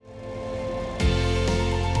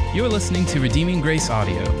You're listening to Redeeming Grace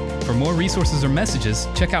Audio. For more resources or messages,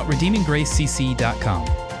 check out redeeminggracecc.com.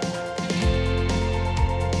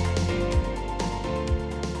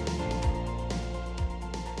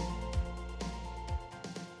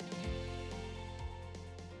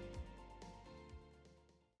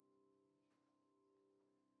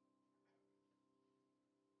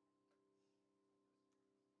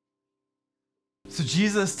 So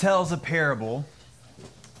Jesus tells a parable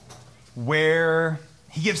where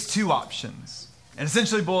he gives two options. And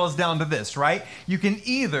essentially boils down to this, right? You can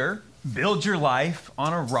either build your life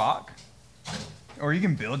on a rock, or you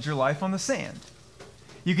can build your life on the sand.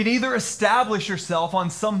 You can either establish yourself on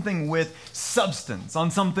something with substance,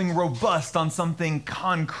 on something robust, on something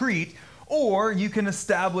concrete, or you can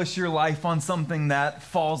establish your life on something that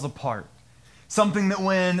falls apart. Something that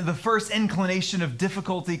when the first inclination of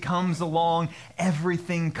difficulty comes along,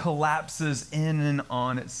 everything collapses in and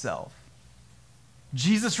on itself.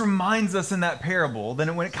 Jesus reminds us in that parable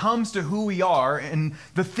that when it comes to who we are and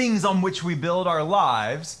the things on which we build our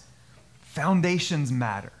lives, foundations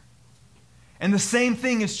matter. And the same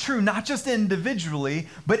thing is true, not just individually,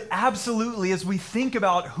 but absolutely as we think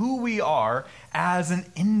about who we are as an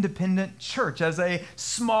independent church, as a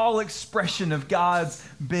small expression of God's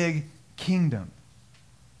big kingdom.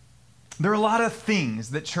 There are a lot of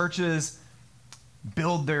things that churches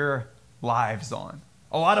build their lives on.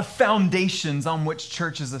 A lot of foundations on which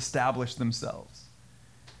churches establish themselves.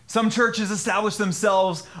 Some churches establish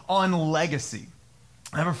themselves on legacy.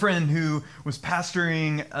 I have a friend who was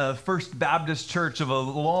pastoring a First Baptist church of a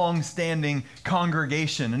long-standing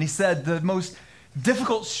congregation, and he said the most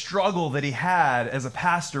difficult struggle that he had as a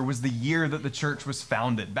pastor was the year that the church was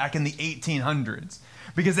founded, back in the 1800s.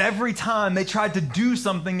 Because every time they tried to do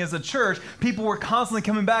something as a church, people were constantly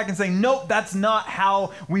coming back and saying, nope, that's not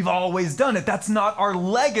how we've always done it. That's not our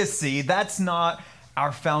legacy. That's not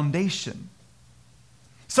our foundation.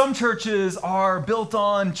 Some churches are built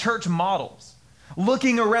on church models,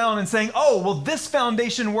 looking around and saying, oh, well, this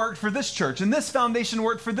foundation worked for this church, and this foundation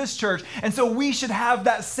worked for this church, and so we should have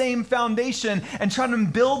that same foundation, and try to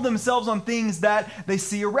build themselves on things that they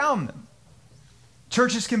see around them.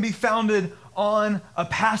 Churches can be founded on a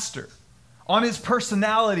pastor, on his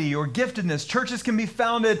personality or giftedness. Churches can be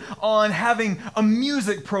founded on having a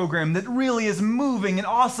music program that really is moving and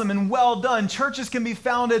awesome and well done. Churches can be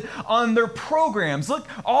founded on their programs. Look,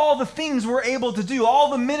 all the things we're able to do,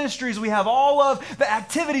 all the ministries we have, all of the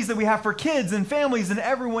activities that we have for kids and families and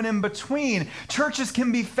everyone in between. Churches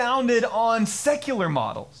can be founded on secular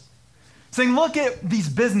models, saying, look at these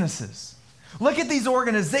businesses. Look at these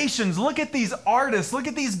organizations, look at these artists, look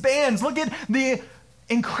at these bands, look at the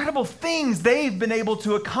incredible things they've been able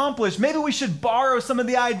to accomplish. Maybe we should borrow some of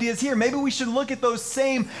the ideas here. Maybe we should look at those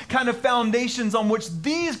same kind of foundations on which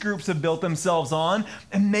these groups have built themselves on,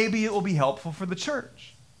 and maybe it will be helpful for the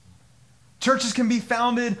church. Churches can be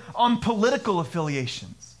founded on political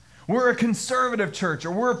affiliations. We're a conservative church,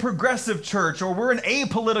 or we're a progressive church, or we're an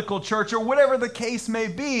apolitical church, or whatever the case may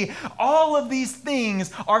be. All of these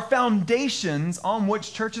things are foundations on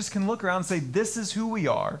which churches can look around and say, this is who we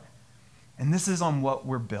are, and this is on what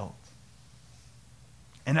we're built.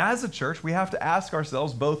 And as a church, we have to ask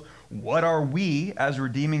ourselves both, what are we as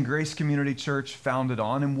Redeeming Grace Community Church founded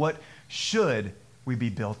on, and what should we be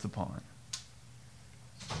built upon?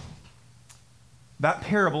 That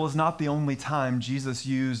parable is not the only time Jesus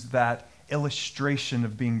used that illustration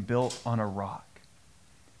of being built on a rock.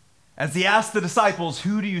 As he asked the disciples,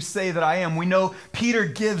 who do you say that I am? We know Peter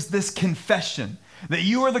gives this confession that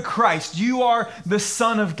you are the Christ, you are the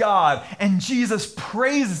Son of God. And Jesus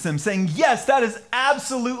praises him, saying, yes, that is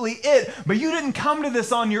absolutely it. But you didn't come to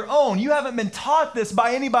this on your own. You haven't been taught this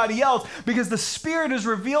by anybody else, because the Spirit has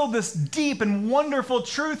revealed this deep and wonderful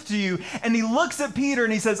truth to you. And he looks at Peter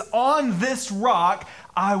and he says, on this rock,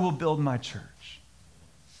 I will build my church.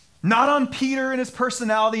 Not on Peter and his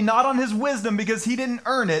personality, not on his wisdom because he didn't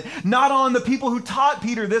earn it, not on the people who taught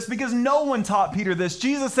Peter this because no one taught Peter this.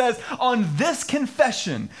 Jesus says, on this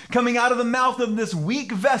confession coming out of the mouth of this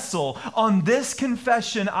weak vessel, on this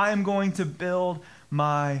confession I am going to build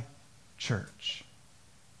my church.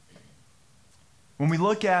 When we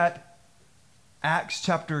look at Acts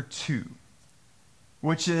chapter 2,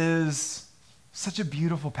 which is such a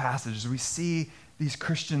beautiful passage, as we see these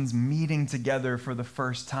Christians meeting together for the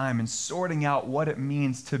first time and sorting out what it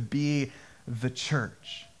means to be the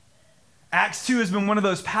church. Acts 2 has been one of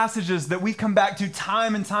those passages that we've come back to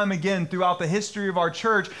time and time again throughout the history of our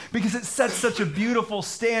church because it sets such a beautiful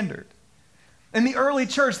standard. In the early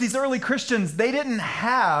church, these early Christians, they didn't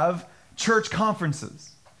have church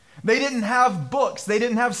conferences. They didn't have books. They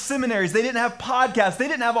didn't have seminaries. They didn't have podcasts. They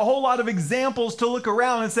didn't have a whole lot of examples to look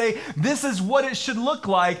around and say, this is what it should look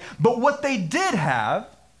like. But what they did have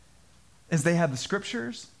is they had the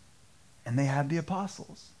scriptures and they had the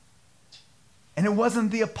apostles. And it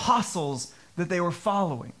wasn't the apostles that they were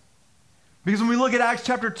following. Because when we look at Acts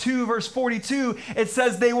chapter 2, verse 42, it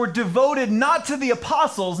says they were devoted not to the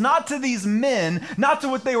apostles, not to these men, not to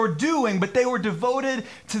what they were doing, but they were devoted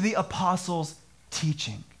to the apostles'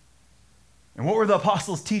 teaching. And what were the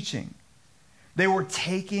apostles teaching? They were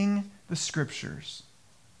taking the scriptures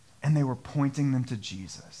and they were pointing them to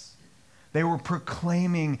Jesus. They were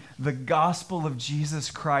proclaiming the gospel of Jesus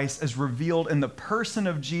Christ as revealed in the person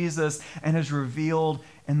of Jesus and as revealed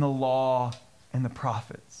in the law and the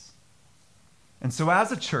prophets. And so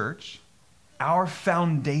as a church, our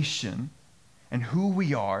foundation and who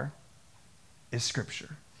we are is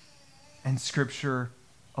Scripture, and Scripture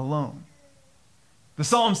alone. The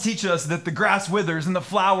Psalms teach us that the grass withers and the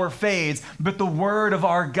flower fades, but the word of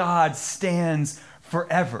our God stands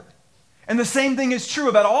forever. And the same thing is true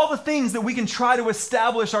about all the things that we can try to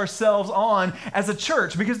establish ourselves on as a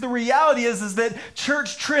church, because the reality is that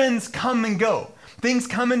church trends come and go. Things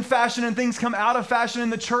come in fashion and things come out of fashion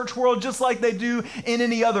in the church world just like they do in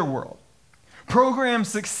any other world. Programs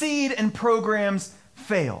succeed and programs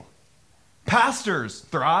fail. Pastors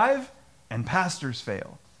thrive and pastors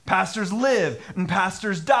fail. Pastors live and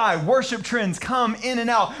pastors die. Worship trends come in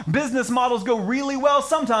and out. Business models go really well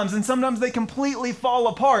sometimes, and sometimes they completely fall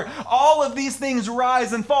apart. All of these things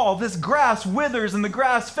rise and fall. This grass withers and the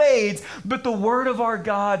grass fades, but the word of our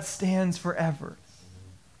God stands forever.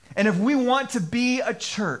 And if we want to be a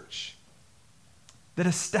church that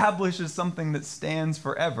establishes something that stands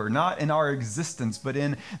forever, not in our existence, but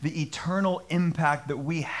in the eternal impact that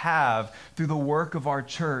we have through the work of our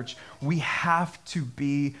church, we have to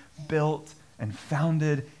be built and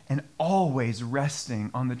founded and always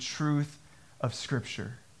resting on the truth of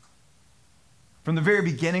Scripture. From the very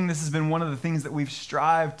beginning, this has been one of the things that we've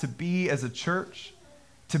strived to be as a church,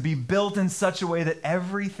 to be built in such a way that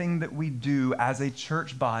everything that we do as a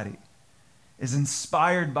church body is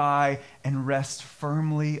inspired by and rests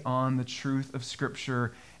firmly on the truth of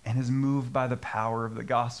Scripture and is moved by the power of the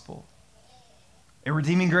gospel. At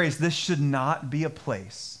Redeeming Grace, this should not be a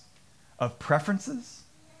place of preferences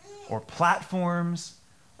or platforms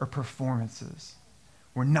or performances.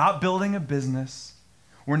 We're not building a business.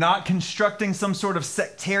 We're not constructing some sort of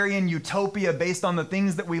sectarian utopia based on the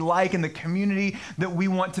things that we like and the community that we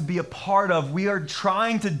want to be a part of. We are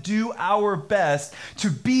trying to do our best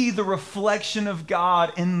to be the reflection of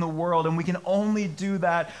God in the world, and we can only do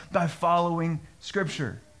that by following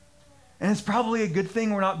Scripture. And it's probably a good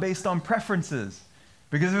thing we're not based on preferences,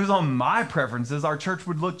 because if it was on my preferences, our church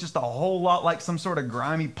would look just a whole lot like some sort of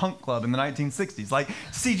grimy punk club in the 1960s, like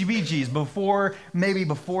CGBG's before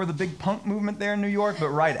the big punk movement there in New York, but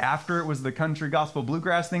right after it was the country gospel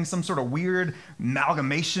bluegrass thing, some sort of weird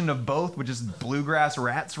amalgamation of both with just bluegrass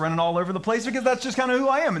rats running all over the place, because that's just kind of who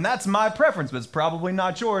I am, and that's my preference, but it's probably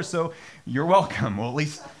not yours, so you're welcome. Well, at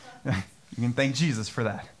least you can thank Jesus for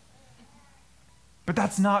that. But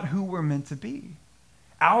that's not who we're meant to be.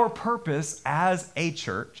 Our purpose as a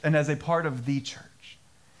church and as a part of the church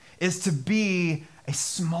is to be a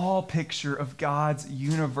small picture of God's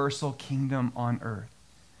universal kingdom on earth.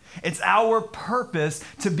 It's our purpose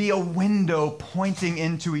to be a window pointing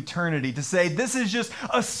into eternity, to say this is just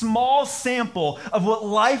a small sample of what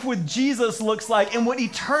life with Jesus looks like and what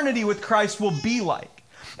eternity with Christ will be like.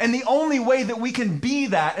 And the only way that we can be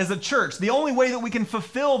that as a church, the only way that we can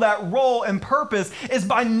fulfill that role and purpose is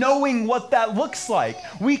by knowing what that looks like.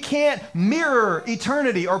 We can't mirror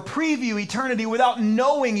eternity or preview eternity without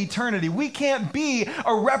knowing eternity. We can't be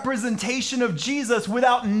a representation of Jesus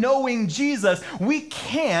without knowing Jesus. We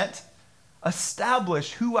can't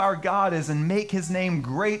establish who our God is and make his name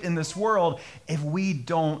great in this world if we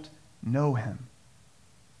don't know him.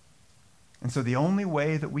 And so the only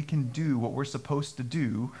way that we can do what we're supposed to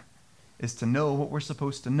do is to know what we're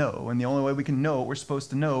supposed to know. And the only way we can know what we're supposed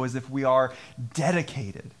to know is if we are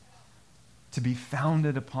dedicated to be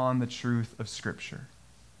founded upon the truth of Scripture.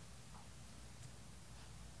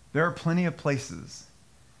 There are plenty of places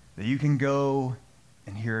that you can go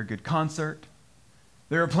and hear a good concert.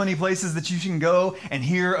 There are plenty of places that you can go and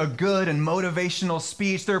hear a good and motivational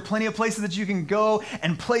speech. There are plenty of places that you can go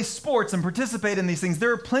and play sports and participate in these things.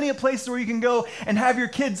 There are plenty of places where you can go and have your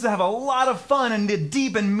kids have a lot of fun and a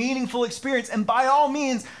deep and meaningful experience. And by all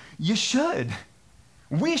means, you should.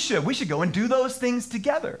 We should go and do those things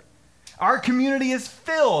together. Our community is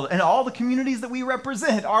filled, and all the communities that we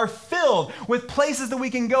represent are filled with places that we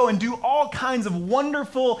can go and do all kinds of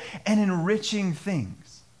wonderful and enriching things.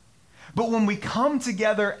 But when we come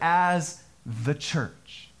together as the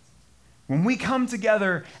church, when we come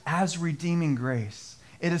together as Redeeming Grace,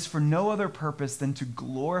 it is for no other purpose than to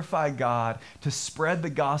glorify God, to spread the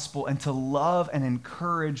gospel, and to love and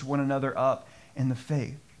encourage one another up in the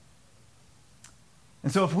faith.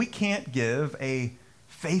 And so if we can't give a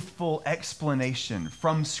faithful explanation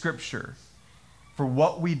from Scripture for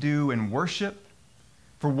what we do in worship,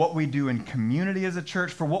 for what we do in community as a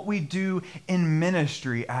church, for what we do in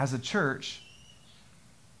ministry as a church,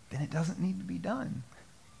 then it doesn't need to be done.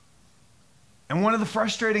 And one of the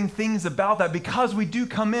frustrating things about that, because we do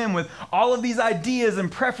come in with all of these ideas and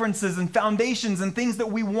preferences and foundations and things that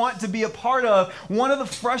we want to be a part of, one of the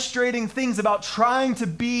frustrating things about trying to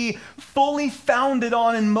be fully founded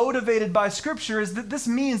on and motivated by Scripture is that this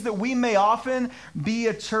means that we may often be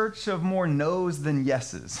a church of more no's than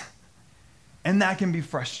yeses. And that can be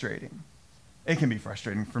frustrating. It can be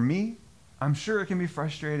frustrating for me. I'm sure it can be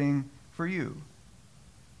frustrating for you.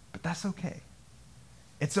 But that's okay.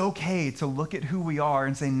 It's okay to look at who we are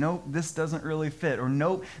and say, nope, this doesn't really fit, or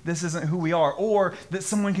nope, this isn't who we are. Or that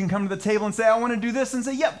someone can come to the table and say, I want to do this, and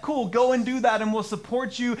say, yep, cool, go and do that, and we'll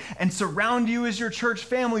support you and surround you as your church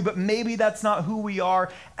family. But maybe that's not who we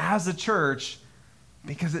are as a church,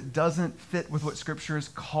 because it doesn't fit with what Scripture has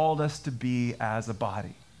called us to be as a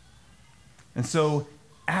body. And so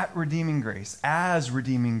at Redeeming Grace, as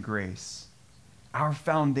Redeeming Grace, our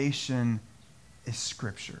foundation is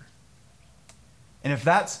Scripture. And if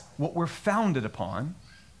that's what we're founded upon,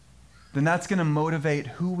 then that's going to motivate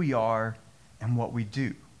who we are and what we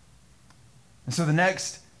do. And so the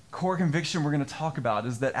next core conviction we're going to talk about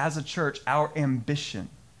is that as a church, our ambition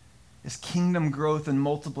is kingdom growth and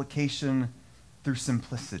multiplication through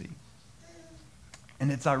simplicity.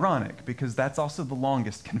 And it's ironic because that's also the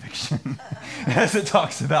longest conviction as it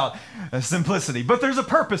talks about simplicity. But there's a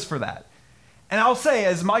purpose for that. And I'll say,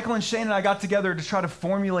 as Michael and Shane and I got together to try to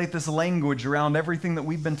formulate this language around everything that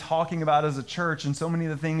we've been talking about as a church and so many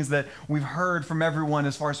of the things that we've heard from everyone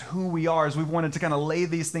as far as who we are, as we've wanted to kind of lay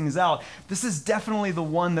these things out, this is definitely the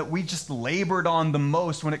one that we just labored on the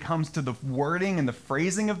most when it comes to the wording and the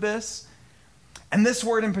phrasing of this. And this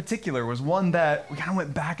word in particular was one that we kind of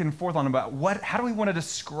went back and forth on about how do we want to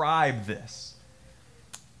describe this?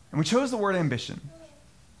 And we chose the word ambition.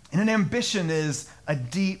 And an ambition is a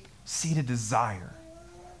deep-seated desire.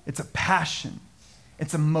 It's a passion.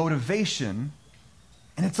 It's a motivation.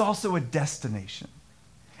 And it's also a destination.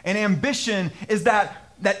 And ambition is that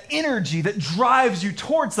energy that drives you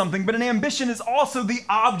towards something, but an ambition is also the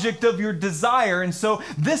object of your desire. And so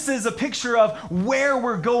this is a picture of where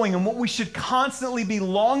we're going and what we should constantly be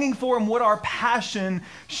longing for and what our passion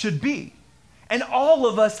should be. And all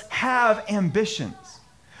of us have ambitions.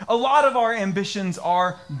 A lot of our ambitions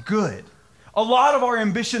are good. A lot of our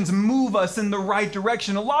ambitions move us in the right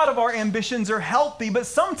direction. A lot of our ambitions are healthy, but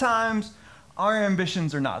sometimes our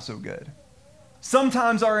ambitions are not so good.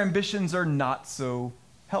 Sometimes our ambitions are not so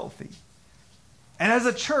healthy. And as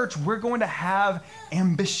a church, we're going to have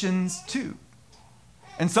ambitions too.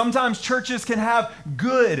 And sometimes churches can have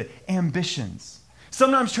good ambitions.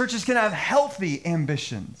 Sometimes churches can have healthy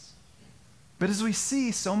ambitions. But as we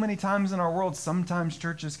see so many times in our world, sometimes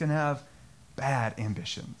churches can have bad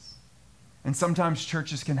ambitions. And sometimes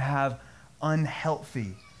churches can have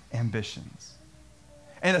unhealthy ambitions.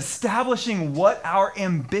 And establishing what our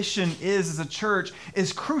ambition is as a church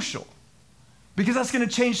is crucial, because that's going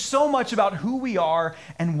to change so much about who we are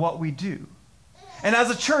and what we do. And as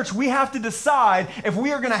a church, we have to decide if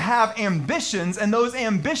we are going to have ambitions, and those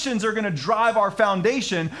ambitions are going to drive our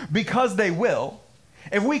foundation, because they will.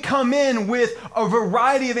 If we come in with a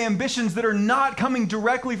variety of ambitions that are not coming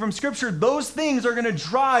directly from Scripture, those things are going to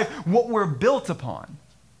drive what we're built upon.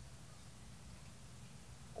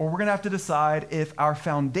 Or we're going to have to decide if our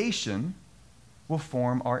foundation will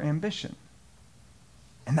form our ambition.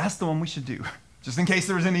 And that's the one we should do. Just in case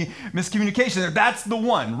there was any miscommunication there, that's the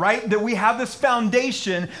one, right? That we have this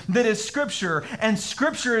foundation that is Scripture, and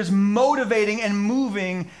Scripture is motivating and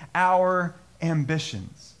moving our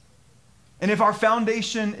ambitions. And if our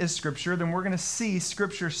foundation is Scripture, then we're going to see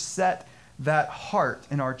Scripture set that heart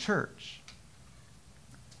in our church.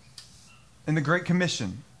 In the Great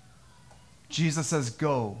Commission, Jesus says,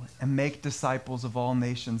 go and make disciples of all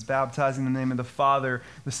nations, baptizing in the name of the Father,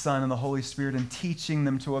 the Son, and the Holy Spirit, and teaching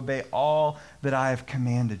them to obey all that I have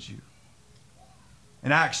commanded you.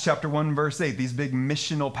 In Acts chapter 1, verse 8, these big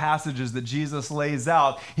missional passages that Jesus lays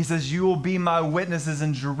out, he says, you will be my witnesses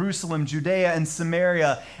in Jerusalem, Judea, and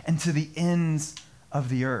Samaria, and to the ends of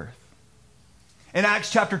the earth. In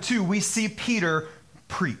Acts chapter 2, we see Peter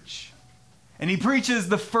preach. And he preaches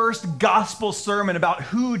the first gospel sermon about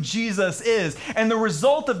who Jesus is. And the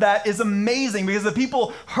result of that is amazing because the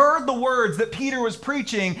people heard the words that Peter was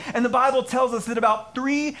preaching. And the Bible tells us that about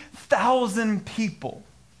 3,000 people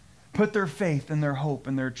put their faith and their hope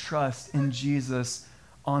and their trust in Jesus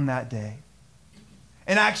on that day.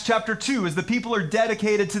 In Acts chapter 2, as the people are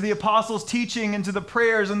dedicated to the apostles' teaching and to the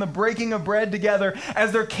prayers and the breaking of bread together,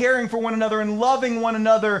 as they're caring for one another and loving one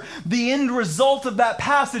another, the end result of that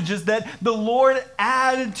passage is that the Lord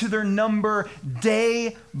added to their number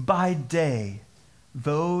day by day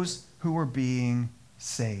those who were being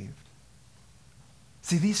saved.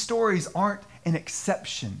 See, these stories aren't an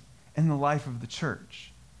exception in the life of the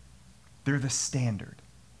church. They're the standard.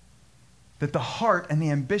 That the heart and the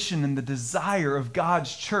ambition and the desire of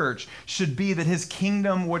God's church should be that his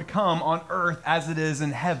kingdom would come on earth as it is in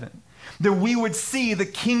heaven. That we would see the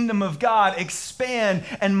kingdom of God expand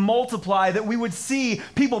and multiply, that we would see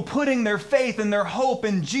people putting their faith and their hope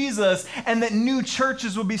in Jesus, and that new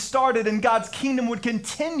churches would be started and God's kingdom would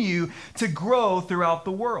continue to grow throughout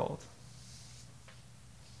the world.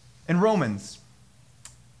 In Romans,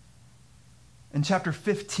 in chapter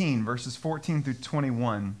 15, verses 14 through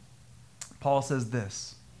 21, Paul says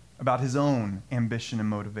this about his own ambition and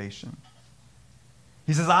motivation.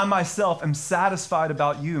 He says, I myself am satisfied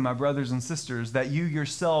about you, my brothers and sisters, that you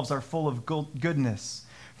yourselves are full of goodness,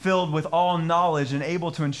 filled with all knowledge and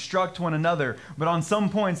able to instruct one another. But on some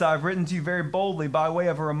points I have written to you very boldly by way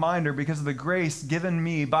of a reminder because of the grace given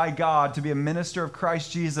me by God to be a minister of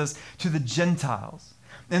Christ Jesus to the Gentiles,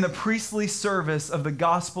 in the priestly service of the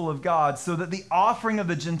gospel of God, so that the offering of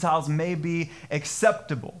the Gentiles may be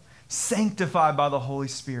acceptable, sanctified by the Holy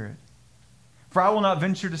Spirit. For I will not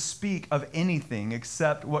venture to speak of anything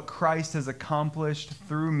except what Christ has accomplished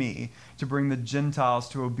through me to bring the Gentiles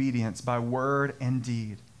to obedience by word and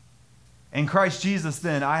deed. In Christ Jesus,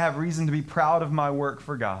 then, I have reason to be proud of my work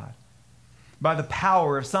for God, by the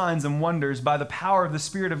power of signs and wonders, by the power of the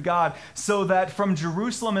Spirit of God, so that from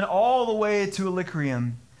Jerusalem and all the way to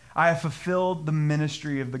Illyricum, I have fulfilled the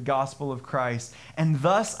ministry of the gospel of Christ, and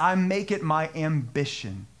thus I make it my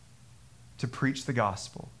ambition to preach the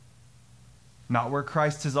gospel, not where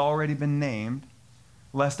Christ has already been named,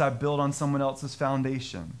 lest I build on someone else's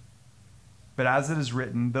foundation. But as it is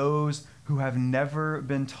written, those who have never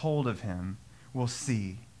been told of him will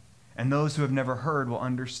see, and those who have never heard will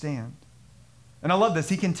understand. And I love this.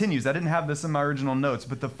 He continues. I didn't have this in my original notes,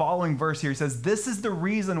 but the following verse here, he says, this is the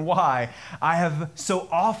reason why I have so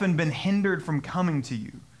often been hindered from coming to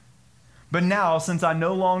you. But now, since I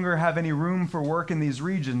no longer have any room for work in these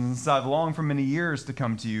regions, and since I've longed for many years to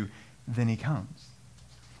come to you, then he comes.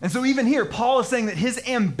 And so even here, Paul is saying that his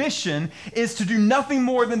ambition is to do nothing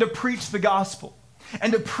more than to preach the gospel.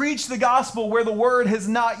 And to preach the gospel where the word has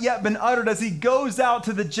not yet been uttered as he goes out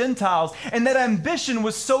to the Gentiles. And that ambition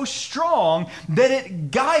was so strong that it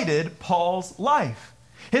guided Paul's life.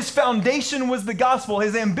 His foundation was the gospel.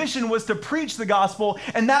 His ambition was to preach the gospel.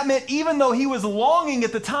 And that meant even though he was longing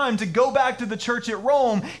at the time to go back to the church at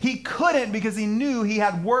Rome, he couldn't because he knew he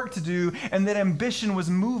had work to do and that ambition was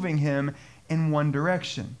moving him in one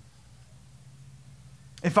direction.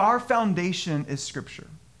 If our foundation is Scripture,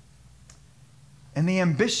 and the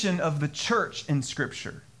ambition of the church in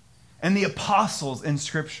Scripture, and the apostles in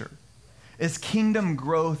Scripture is kingdom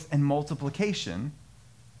growth and multiplication,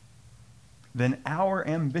 then our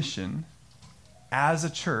ambition as a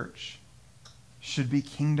church should be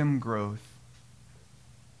kingdom growth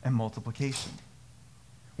and multiplication.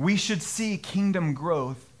 We should see kingdom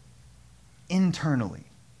growth internally.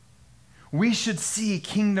 We should see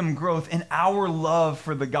kingdom growth in our love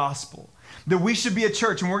for the gospel. That we should be a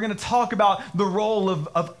church, and we're going to talk about the role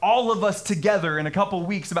of all of us together in a couple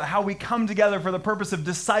weeks about how we come together for the purpose of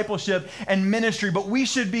discipleship and ministry, but we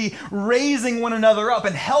should be raising one another up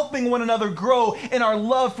and helping one another grow in our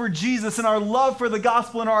love for Jesus and our love for the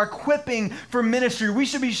gospel and our equipping for ministry. We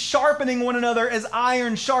should be sharpening one another as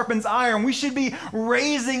iron sharpens iron. We should be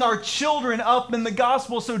raising our children up in the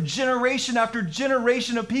gospel so generation after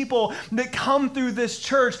generation of people that come through this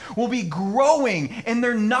church will be growing in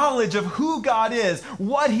their knowledge of who God is,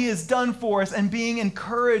 what he has done for us, and being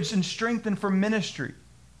encouraged and strengthened for ministry.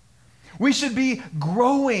 We should be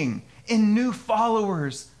growing in new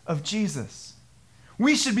followers of Jesus.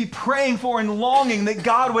 We should be praying for and longing that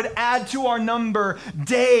God would add to our number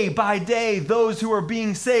day by day those who are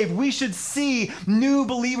being saved. We should see new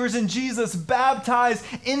believers in Jesus baptized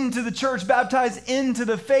into the church, baptized into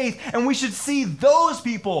the faith, and we should see those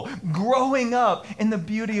people growing up in the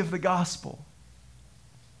beauty of the gospel.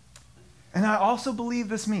 And I also believe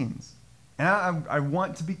this means, and I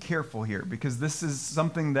want to be careful here because this is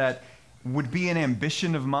something that would be an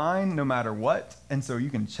ambition of mine no matter what. And so you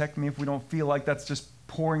can check me if we don't feel like that's just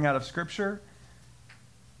pouring out of Scripture.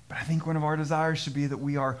 But I think one of our desires should be that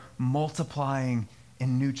we are multiplying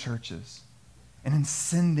in new churches and in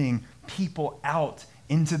sending people out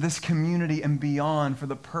into this community and beyond for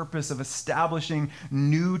the purpose of establishing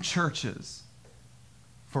new churches,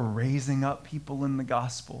 for raising up people in the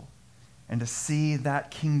gospel, and to see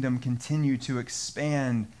that kingdom continue to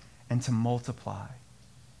expand and to multiply.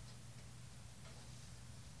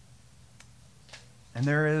 And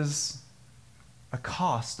there is a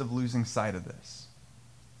cost of losing sight of this.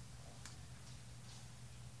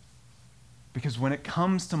 Because when it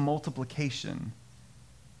comes to multiplication,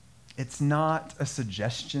 it's not a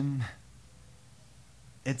suggestion,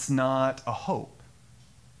 it's not a hope,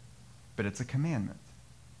 but it's a commandment.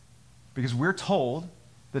 Because we're told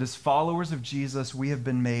that as followers of Jesus, we have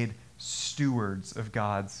been made stewards of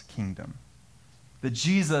God's kingdom. That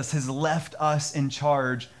Jesus has left us in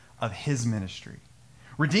charge of his ministry.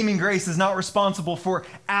 Redeeming Grace is not responsible for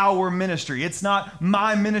our ministry. It's not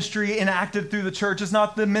my ministry enacted through the church. It's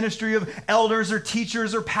not the ministry of elders or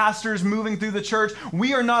teachers or pastors moving through the church.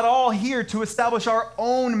 We are not all here to establish our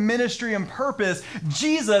own ministry and purpose.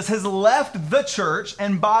 Jesus has left the church,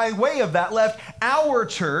 and by way of that, left our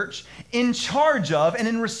church in charge of and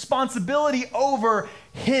in responsibility over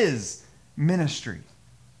his ministry.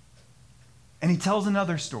 And he tells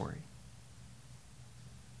another story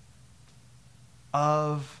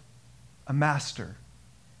of a master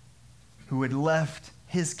who had left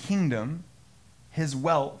his kingdom, his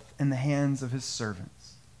wealth, in the hands of his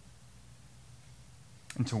servants.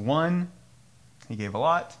 And to one, he gave a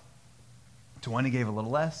lot. To one, he gave a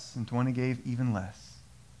little less. And to one, he gave even less.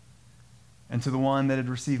 And to the one that had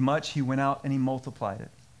received much, he went out and he multiplied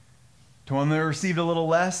it. To one that received a little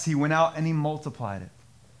less, he went out and he multiplied it.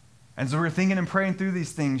 And so we were thinking and praying through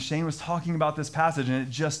these things. Shane was talking about this passage, and it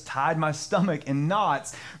just tied my stomach in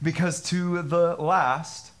knots, because to the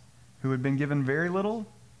last, who had been given very little,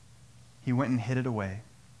 he went and hid it away.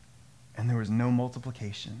 And there was no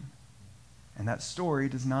multiplication. And that story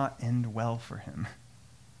does not end well for him.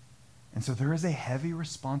 And so there is a heavy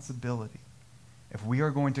responsibility if we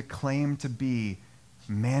are going to claim to be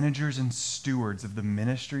managers and stewards of the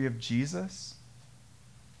ministry of Jesus,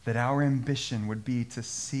 that our ambition would be to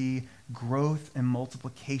see growth and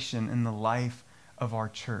multiplication in the life of our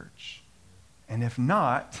church. And if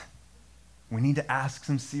not, we need to ask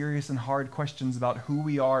some serious and hard questions about who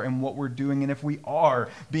we are and what we're doing, and if we are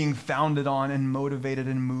being founded on and motivated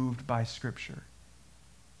and moved by Scripture.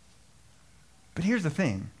 But here's the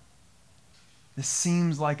thing. This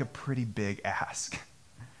seems like a pretty big ask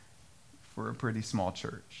for a pretty small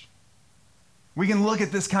church. We can look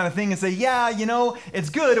at this kind of thing and say, yeah, it's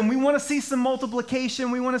good, and we want to see some multiplication,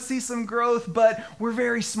 we want to see some growth, but we're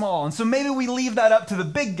very small. And so maybe we leave that up to the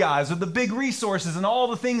big guys with the big resources and all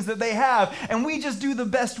the things that they have, and we just do the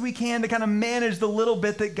best we can to kind of manage the little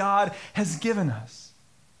bit that God has given us.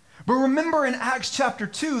 But remember in Acts chapter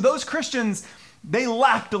 2, those Christians, they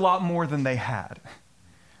lacked a lot more than they had.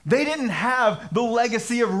 They didn't have the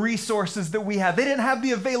legacy of resources that we have. They didn't have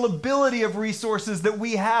the availability of resources that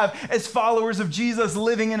we have as followers of Jesus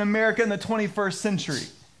living in America in the 21st century.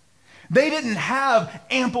 They didn't have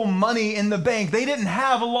ample money in the bank. They didn't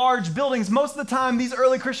have large buildings. Most of the time, these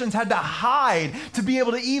early Christians had to hide to be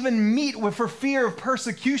able to even meet for fear of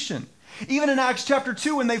persecution. Even in Acts chapter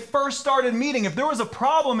 2, when they first started meeting, if there was a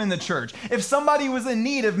problem in the church, if somebody was in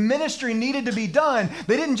need, if ministry needed to be done,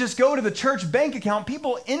 they didn't just go to the church bank account.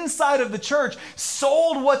 People inside of the church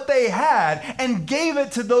sold what they had and gave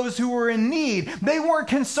it to those who were in need. They weren't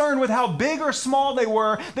concerned with how big or small they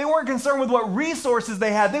were. They weren't concerned with what resources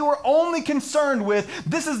they had. They were only concerned with,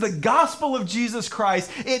 this is the gospel of Jesus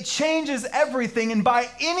Christ. It changes everything, and by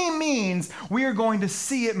any means, we are going to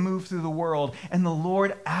see it move through the world. And the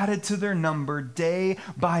Lord added to their number day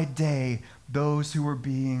by day those who were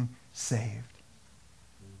being saved.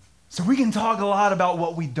 So we can talk a lot about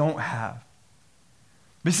what we don't have.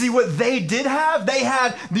 But see, what they did have, they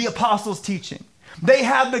had the apostles' teaching. They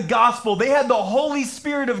had the gospel. They had the Holy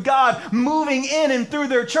Spirit of God moving in and through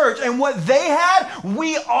their church. And what they had,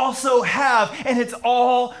 we also have. And it's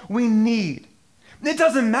all we need. It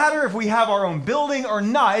doesn't matter if we have our own building or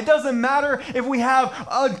not. It doesn't matter if we have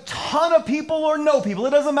a ton of people or no people.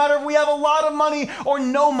 It doesn't matter if we have a lot of money or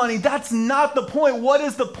no money. That's not the point. What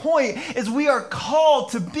is the point? Is we are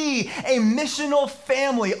called to be a missional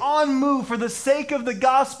family on move for the sake of the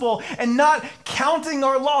gospel, and not counting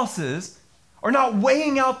our losses or not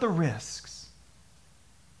weighing out the risks,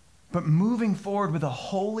 but moving forward with a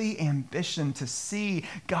holy ambition to see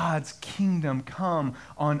God's kingdom come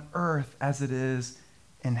on earth as it is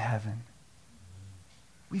in heaven.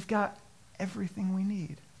 we've got everything we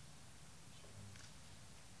need.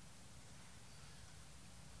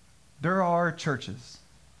 There are churches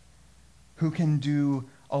who can do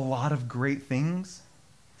a lot of great things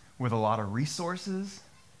with a lot of resources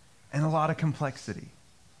and a lot of complexity.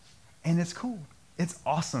 And it's cool. It's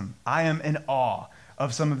awesome. I am in awe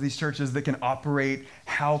of some of these churches that can operate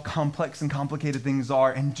how complex and complicated things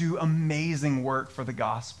are and do amazing work for the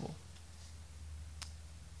gospel.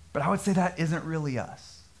 But I would say that isn't really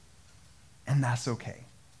us. And that's okay.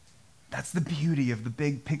 That's the beauty of the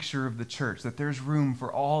big picture of the church, that there's room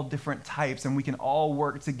for all different types and we can all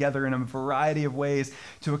work together in a variety of ways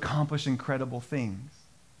to accomplish incredible things.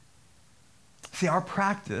 See, our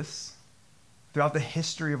practice throughout the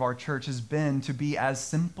history of our church has been to be as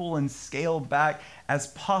simple and scaled back as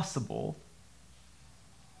possible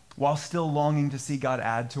while still longing to see God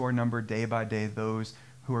add to our number day by day those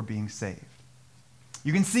who are being saved.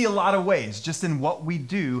 You can see a lot of ways just in what we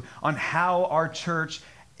do on how our church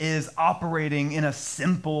is operating in a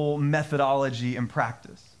simple methodology and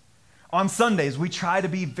practice. On Sundays, we try to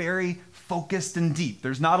be very focused and deep.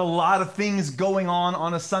 There's not a lot of things going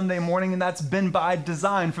on a Sunday morning, and that's been by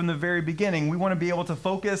design from the very beginning. We want to be able to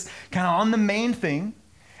focus kind of on the main thing,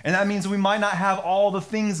 and that means we might not have all the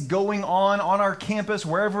things going on our campus,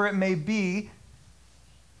 wherever it may be,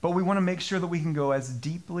 but we want to make sure that we can go as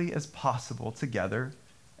deeply as possible together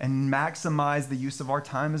and maximize the use of our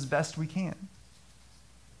time as best we can.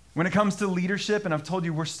 When it comes to leadership, and I've told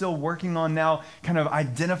you we're still working on now kind of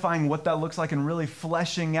identifying what that looks like and really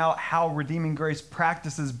fleshing out how Redeeming Grace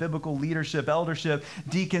practices biblical leadership, eldership,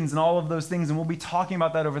 deacons, and all of those things, and we'll be talking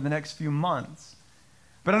about that over the next few months.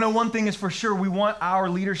 But I know one thing is for sure, we want our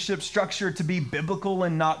leadership structure to be biblical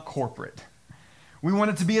and not corporate. We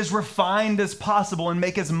want it to be as refined as possible and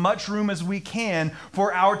make as much room as we can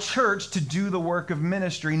for our church to do the work of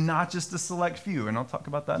ministry, not just a select few, and I'll talk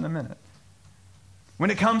about that in a minute. When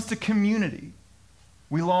it comes to community,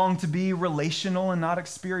 we long to be relational and not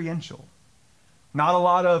experiential. Not a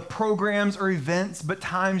lot of programs or events, but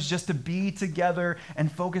times just to be together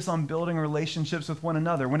and focus on building relationships with one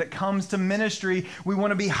another. When it comes to ministry, we want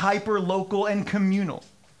to be hyper-local and communal.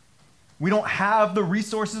 We don't have the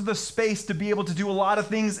resources, the space to be able to do a lot of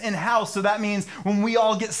things in-house. So that means when we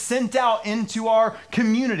all get sent out into our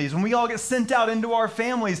communities, when we all get sent out into our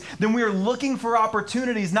families, then we are looking for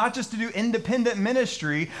opportunities, not just to do independent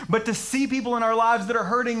ministry, but to see people in our lives that are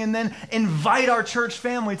hurting and then invite our church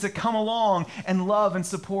family to come along and love and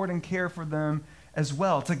support and care for them as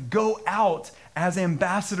well. To go out as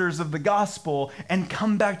ambassadors of the gospel and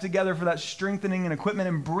come back together for that strengthening and equipment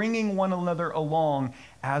and bringing one another along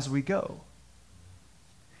as we go.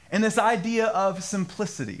 And this idea of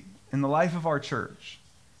simplicity in the life of our church,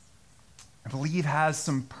 I believe has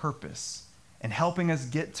some purpose in helping us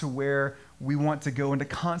get to where we want to go and to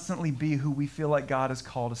constantly be who we feel like God has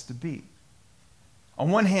called us to be. On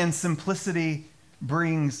one hand, simplicity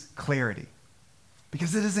brings clarity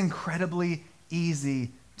because it is incredibly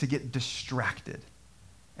easy to get distracted.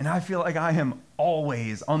 And I feel like I am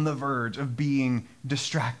always on the verge of being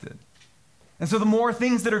distracted. And so the more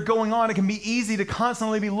things that are going on, it can be easy to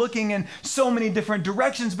constantly be looking in so many different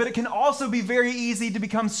directions, but it can also be very easy to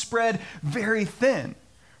become spread very thin.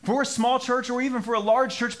 For a small church or even for a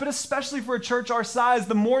large church, but especially for a church our size,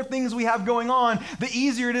 the more things we have going on, the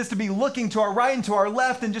easier it is to be looking to our right and to our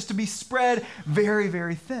left and just to be spread very,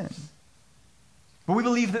 very thin. But we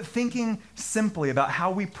believe that thinking simply about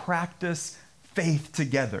how we practice faith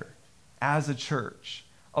together as a church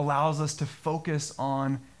allows us to focus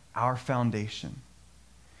on our foundation.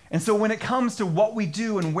 And so when it comes to what we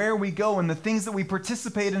do and where we go and the things that we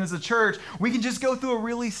participate in as a church, we can just go through a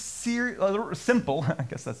really simple, I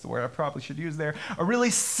guess that's the word I probably should use there, a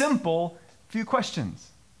really simple few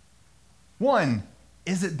questions. One,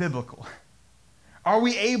 is it biblical? Are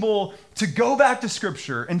we able to go back to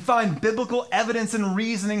Scripture and find biblical evidence and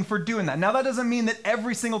reasoning for doing that? Now, that doesn't mean that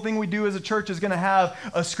every single thing we do as a church is going to have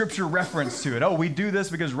a Scripture reference to it. Oh, we do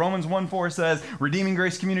this because Romans 1:4 says Redeeming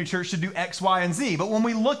Grace Community Church should do X, Y, and Z. But when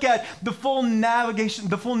we look at the full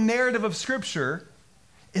narrative of Scripture,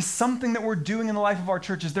 is something that we're doing in the life of our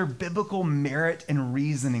church, is there biblical merit and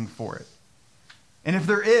reasoning for it? And if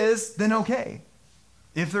there is, then okay.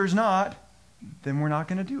 If there's not, then we're not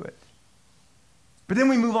going to do it. But then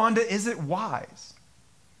we move on to, is it wise?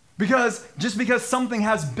 Because just because something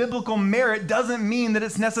has biblical merit doesn't mean that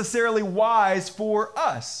it's necessarily wise for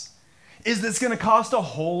us. Is this going to cost a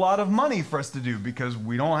whole lot of money for us to do because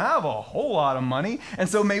we don't have a whole lot of money? And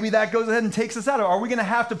so maybe that goes ahead and takes us out. Or are we going to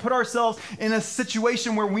have to put ourselves in a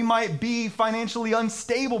situation where we might be financially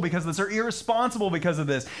unstable because of this or irresponsible because of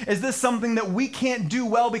this? Is this something that we can't do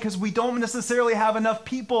well because we don't necessarily have enough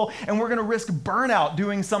people and we're going to risk burnout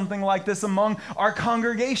doing something like this among our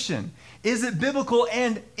congregation? Is it biblical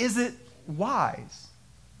and is it wise?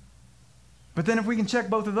 But then if we can check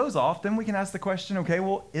both of those off, then we can ask the question, okay,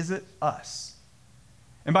 well, is it us?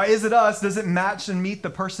 And by is it us, does it match and meet the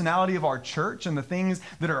personality of our church and the things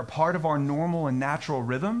that are a part of our normal and natural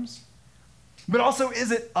rhythms? But also,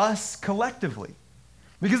 is it us collectively?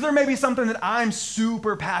 Because there may be something that I'm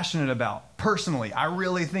super passionate about personally. I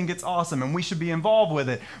really think it's awesome and we should be involved with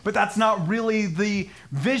it. But that's not really the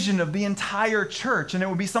vision of the entire church. And it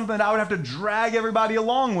would be something that I would have to drag everybody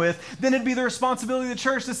along with. Then it'd be the responsibility of the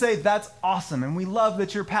church to say, that's awesome. And we love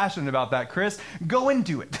that you're passionate about that, Chris. Go and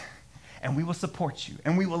do it. And we will support you.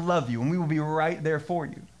 And we will love you. And we will be right there for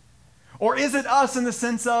you. Or is it us in the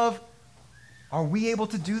sense of, are we able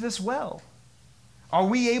to do this well? Are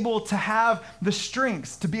we able to have the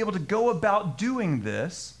strengths to be able to go about doing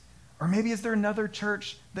this? Or maybe is there another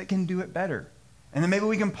church that can do it better? And then maybe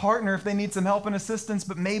we can partner if they need some help and assistance,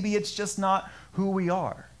 but maybe it's just not who we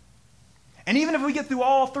are. And even if we get through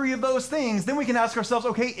all three of those things, then we can ask ourselves,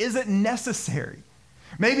 okay, is it necessary?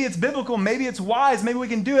 Maybe it's biblical, maybe it's wise, maybe we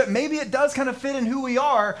can do it, maybe it does kind of fit in who we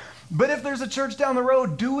are, but if there's a church down the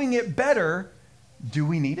road doing it better, do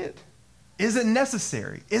we need it? Is it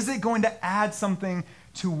necessary? Is it going to add something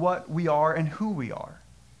to what we are and who we are?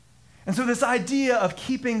 And so this idea of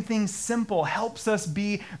keeping things simple helps us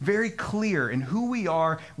be very clear in who we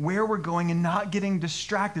are, where we're going, and not getting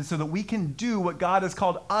distracted so that we can do what God has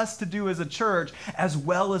called us to do as a church as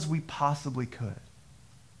well as we possibly could.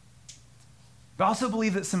 But I also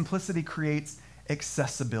believe that simplicity creates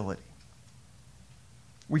accessibility.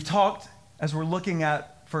 We've talked, as we're looking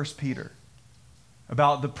at 1 Peter,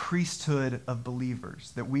 about the priesthood of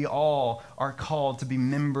believers, that we all are called to be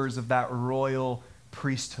members of that royal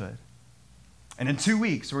priesthood. And in 2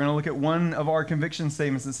 weeks, we're going to look at one of our conviction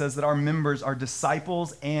statements that says that our members are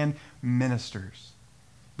disciples and ministers.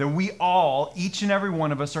 That we all, each and every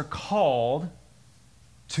one of us, are called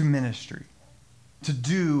to ministry, to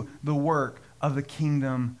do the work of the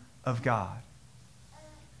kingdom of God.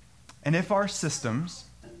 And if our systems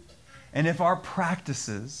and if our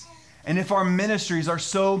practices and if our ministries are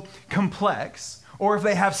so complex, or if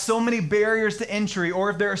they have so many barriers to entry, or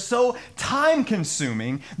if they're so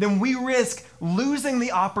time-consuming, then we risk losing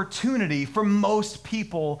the opportunity for most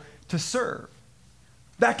people to serve.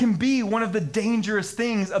 That can be one of the dangerous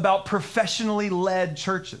things about professionally led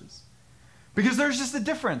churches. Because there's just a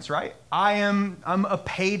difference, right? I'm a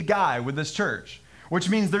paid guy with this church, which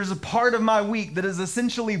means there's a part of my week that is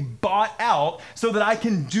essentially bought out so that I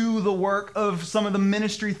can do the work of some of the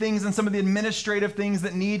ministry things and some of the administrative things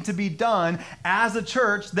that need to be done as a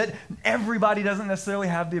church that everybody doesn't necessarily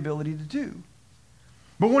have the ability to do.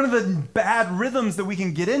 But one of the bad rhythms that we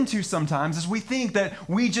can get into sometimes is we think that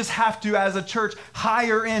we just have to, as a church,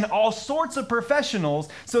 hire in all sorts of professionals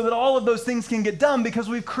so that all of those things can get done because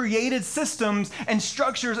we've created systems and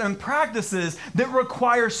structures and practices that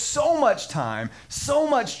require so much time, so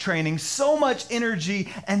much training, so much energy,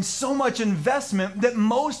 and so much investment that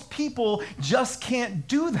most people just can't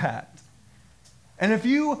do that. And if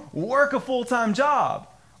you work a full-time job,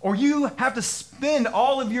 or you have to spend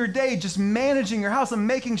all of your day just managing your house and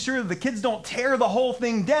making sure that the kids don't tear the whole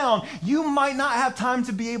thing down, you might not have time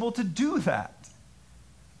to be able to do that.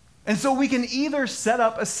 And so we can either set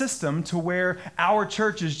up a system to where our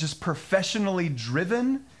church is just professionally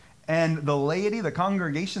driven and the laity, the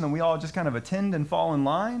congregation, that we all just kind of attend and fall in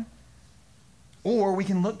line, or we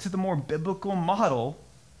can look to the more biblical model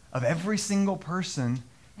of every single person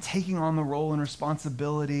taking on the role and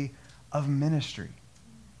responsibility of ministry.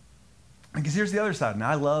 Because here's the other side, and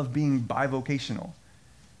I love being bivocational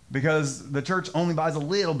because the church only buys a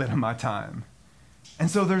little bit of my time. And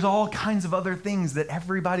so there's all kinds of other things that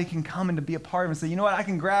everybody can come and to be a part of and say, you know what, I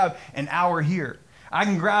can grab an hour here. I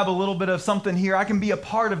can grab a little bit of something here. I can be a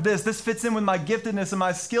part of this. This fits in with my giftedness and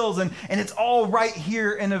my skills, and it's all right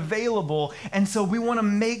here and available. And so we want to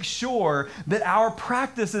make sure that our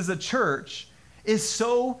practice as a church is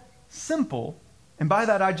so simple, and by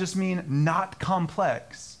that I just mean not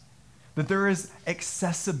complex, that there is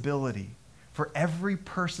accessibility for every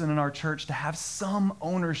person in our church to have some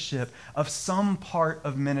ownership of some part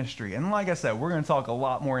of ministry. And like I said, we're going to talk a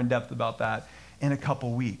lot more in depth about that in a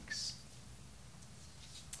couple weeks.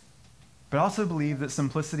 But I also believe that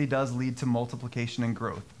simplicity does lead to multiplication and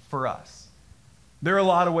growth for us. There are a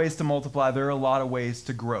lot of ways to multiply. There are a lot of ways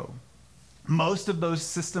to grow. Most of those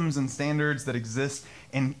systems and standards that exist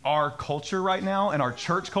in our culture right now, and our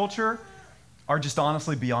church culture, are just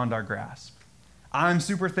honestly beyond our grasp. I'm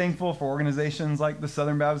super thankful for organizations like the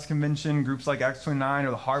Southern Baptist Convention, groups like Acts 29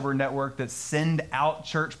 or the Harbor Network that send out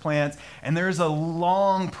church plants, and there's a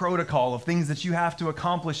long protocol of things that you have to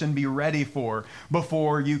accomplish and be ready for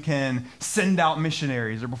before you can send out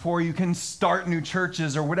missionaries or before you can start new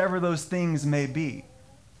churches or whatever those things may be.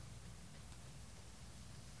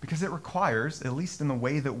 Because it requires, at least in the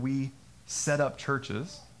way that we set up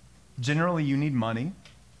churches, generally you need money,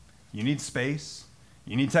 you need space,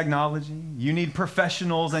 you need technology, you need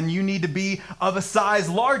professionals, and you need to be of a size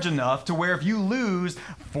large enough to where if you lose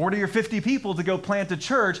 40 or 50 people to go plant a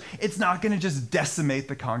church, it's not going to just decimate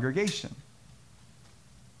the congregation.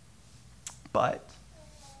 But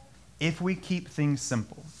if we keep things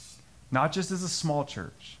simple, not just as a small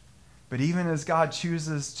church, but even as God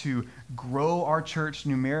chooses to grow our church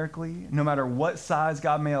numerically, no matter what size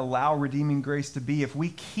God may allow Redeeming Grace to be, if we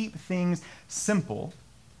keep things simple,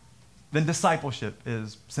 then discipleship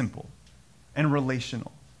is simple and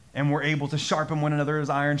relational. And we're able to sharpen one another as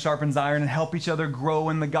iron sharpens iron and help each other grow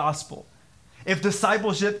in the gospel. If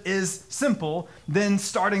discipleship is simple, then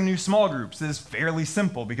starting new small groups is fairly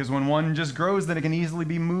simple, because when one just grows, then it can easily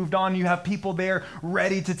be moved on. You have people there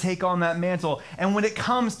ready to take on that mantle. And when it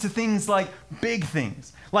comes to things like big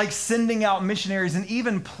things, like sending out missionaries and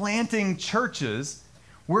even planting churches,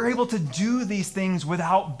 we're able to do these things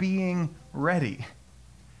without being ready.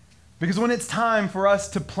 Because when it's time for us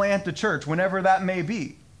to plant a church, whenever that may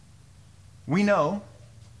be, we know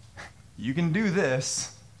you can do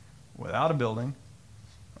this without a building,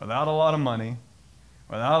 without a lot of money,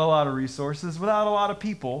 without a lot of resources, without a lot of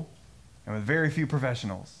people, and with very few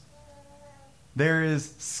professionals. There is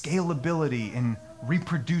scalability and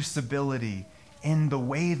reproducibility in the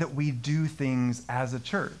way that we do things as a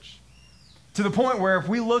church. To the point where if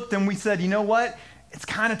we looked and we said, you know what? It's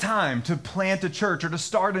kind of time to plant a church or to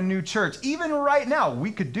start a new church. Even right now, we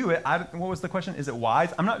could do it. What was the question? Is it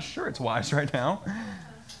wise? I'm not sure it's wise right now.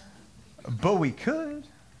 But we could.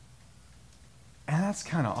 And that's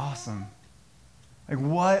kind of awesome. Like,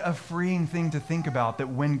 what a freeing thing to think about, that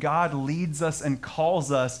when God leads us and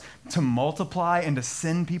calls us to multiply and to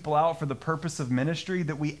send people out for the purpose of ministry,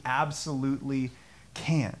 that we absolutely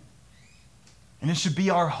can. And it should be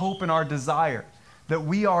our hope and our desire that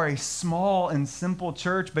we are a small and simple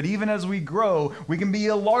church, but even as we grow, we can be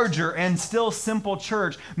a larger and still simple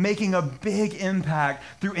church, making a big impact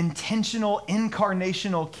through intentional,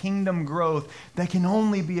 incarnational kingdom growth that can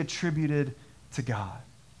only be attributed to God.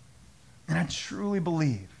 And I truly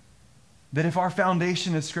believe that if our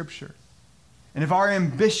foundation is Scripture, and if our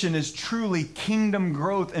ambition is truly kingdom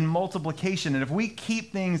growth and multiplication, and if we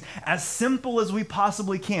keep things as simple as we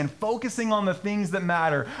possibly can, focusing on the things that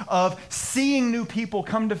matter, of seeing new people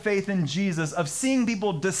come to faith in Jesus, of seeing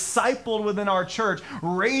people discipled within our church,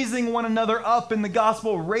 raising one another up in the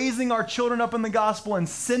gospel, raising our children up in the gospel, and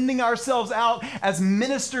sending ourselves out as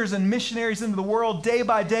ministers and missionaries into the world day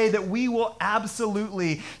by day, that we will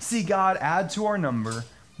absolutely see God add to our number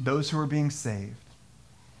those who are being saved.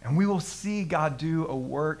 And we will see God do a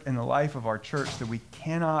work in the life of our church that we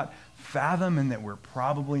cannot fathom and that we're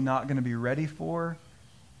probably not going to be ready for.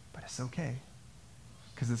 But it's okay,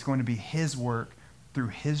 because it's going to be His work through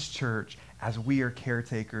His church as we are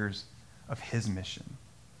caretakers of His mission.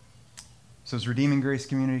 So as Redeeming Grace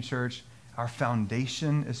Community Church, our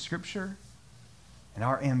foundation is Scripture, and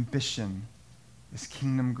our ambition is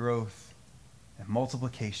kingdom growth and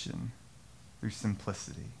multiplication through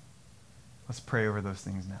simplicity. Let's pray over those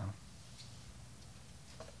things now.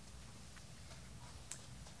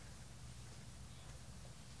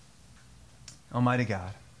 Almighty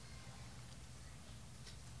God,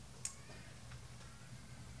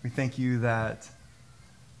 we thank you that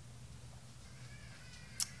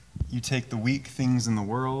you take the weak things in the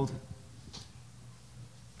world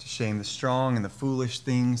to shame the strong, and the foolish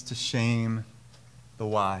things to shame the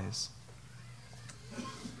wise.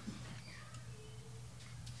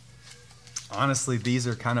 Honestly, these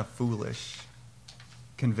are kind of foolish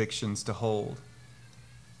convictions to hold,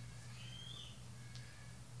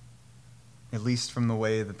 at least from the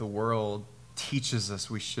way that the world teaches us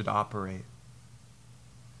we should operate.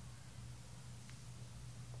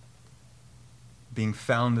 Being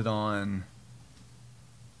founded on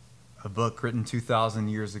a book written 2,000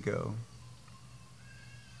 years ago,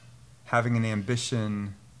 having an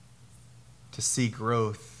ambition to see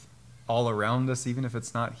growth all around us, even if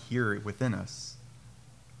it's not here within us.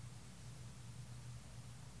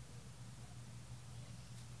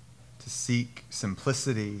 To seek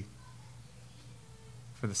simplicity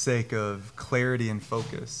for the sake of clarity and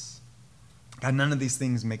focus. God, none of these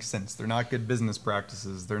things make sense. They're not good business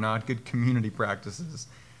practices. They're not good community practices.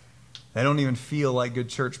 They don't even feel like good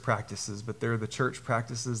church practices, but they're the church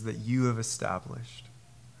practices that you have established.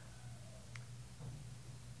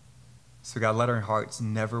 So God, let our hearts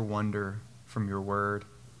never wander from your word.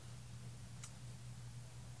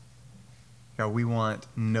 God, we want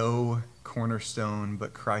no cornerstone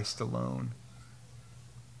but Christ alone.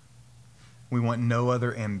 We want no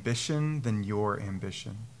other ambition than your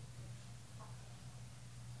ambition.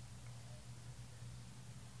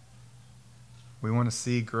 We want to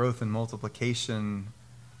see growth and multiplication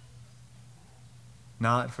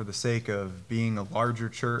not for the sake of being a larger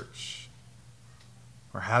church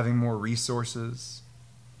or having more resources,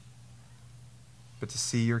 but to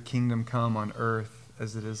see your kingdom come on earth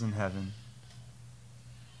as it is in heaven.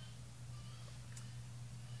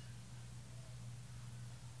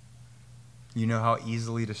 You know how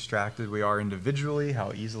easily distracted we are individually,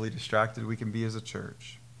 how easily distracted we can be as a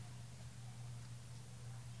church.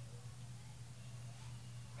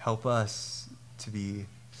 Help us to be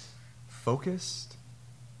focused.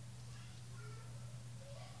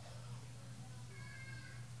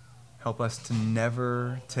 Help us to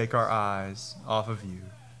never take our eyes off of you.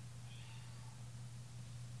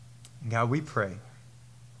 And God, we pray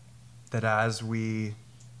that as we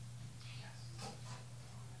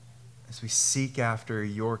seek after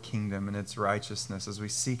your kingdom and its righteousness, as we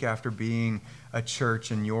seek after being a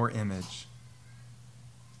church in your image,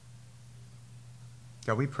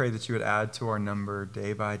 God, we pray that you would add to our number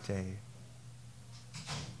day by day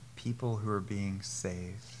people who are being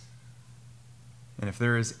saved. And if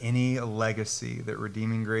there is any legacy that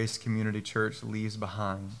Redeeming Grace Community Church leaves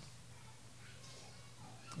behind,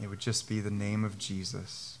 it would just be the name of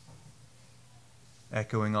Jesus,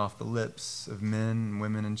 echoing off the lips of men,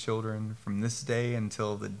 women, and children from this day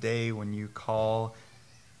until the day when you call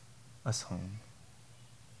us home.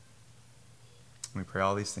 We pray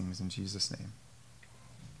all these things in Jesus' name.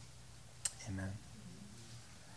 Amen.